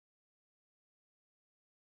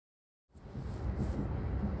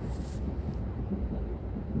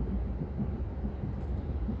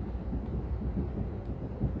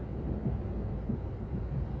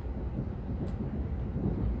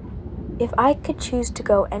If I could choose to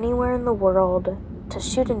go anywhere in the world to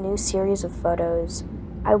shoot a new series of photos,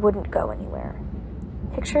 I wouldn't go anywhere.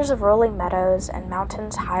 Pictures of rolling meadows and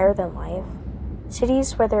mountains higher than life,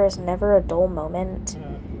 cities where there is never a dull moment,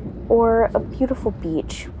 or a beautiful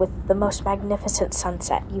beach with the most magnificent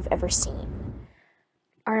sunset you've ever seen,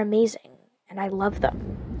 are amazing, and I love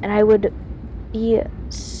them, and I would be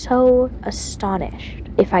so astonished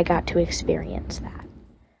if I got to experience that.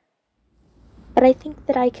 But I think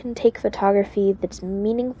that I can take photography that's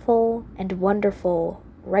meaningful and wonderful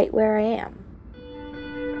right where I am.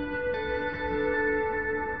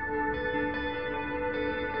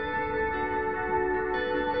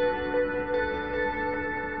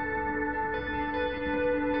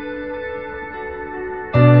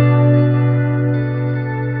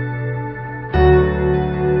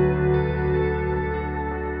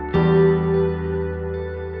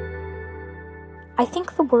 I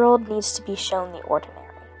think the world needs to be shown the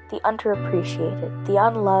ordinary, the underappreciated, the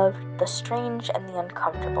unloved, the strange, and the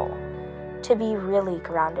uncomfortable, to be really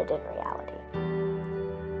grounded in reality.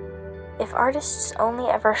 If artists only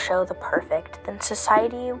ever show the perfect, then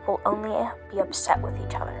society will only be upset with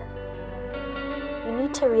each other. You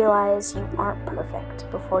need to realize you aren't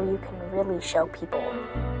perfect before you can really show people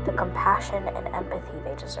the compassion and empathy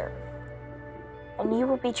they deserve. And you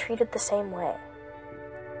will be treated the same way.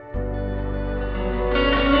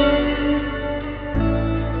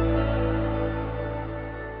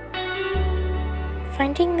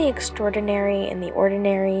 Finding the extraordinary in the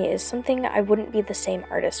ordinary is something I wouldn't be the same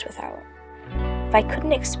artist without. If I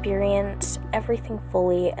couldn't experience everything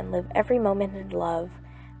fully and live every moment in love,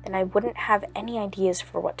 then I wouldn't have any ideas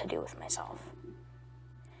for what to do with myself.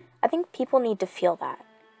 I think people need to feel that.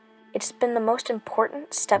 It's been the most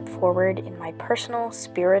important step forward in my personal,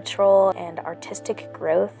 spiritual, and artistic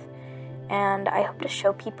growth, and I hope to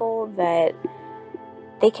show people that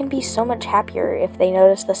they can be so much happier if they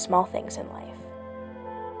notice the small things in life.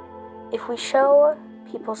 If we show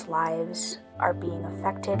people's lives are being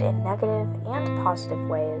affected in negative and positive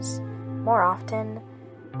ways more often,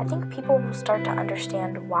 I think people will start to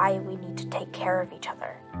understand why we need to take care of each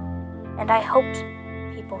other. And I hope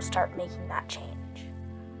people start making that change.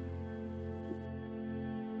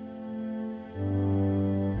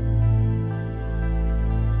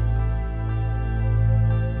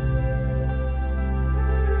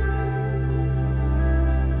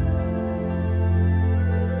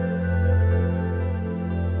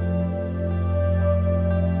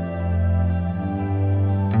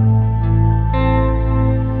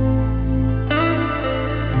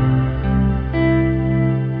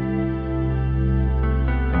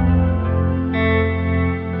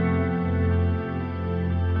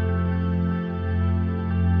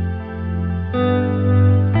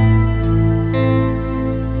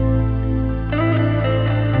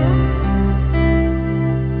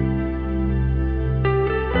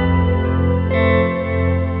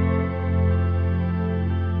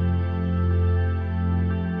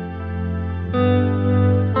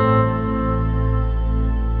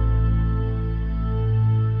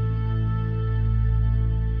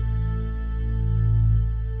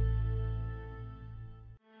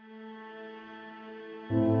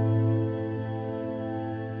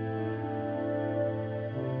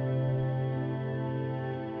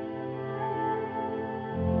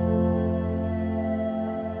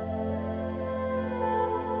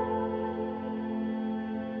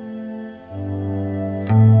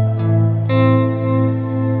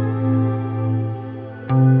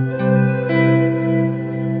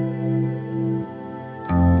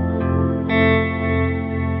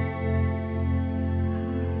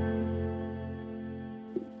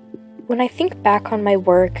 When I think back on my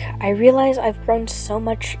work, I realize I've grown so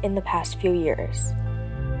much in the past few years.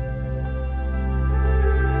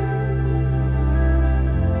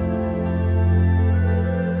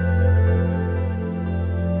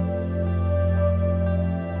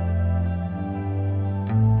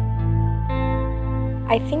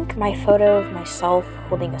 I think my photo of myself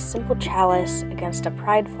holding a simple chalice against a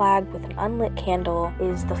pride flag with an unlit candle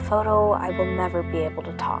is the photo I will never be able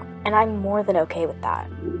to top, and I'm more than okay with that.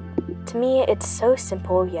 To me, it's so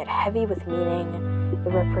simple yet heavy with meaning. It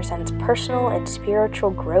represents personal and spiritual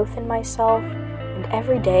growth in myself, and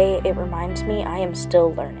every day it reminds me I am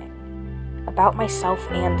still learning about myself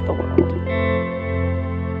and the world.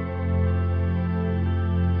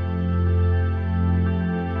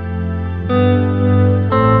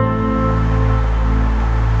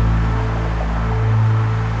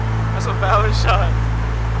 That's a valid shot.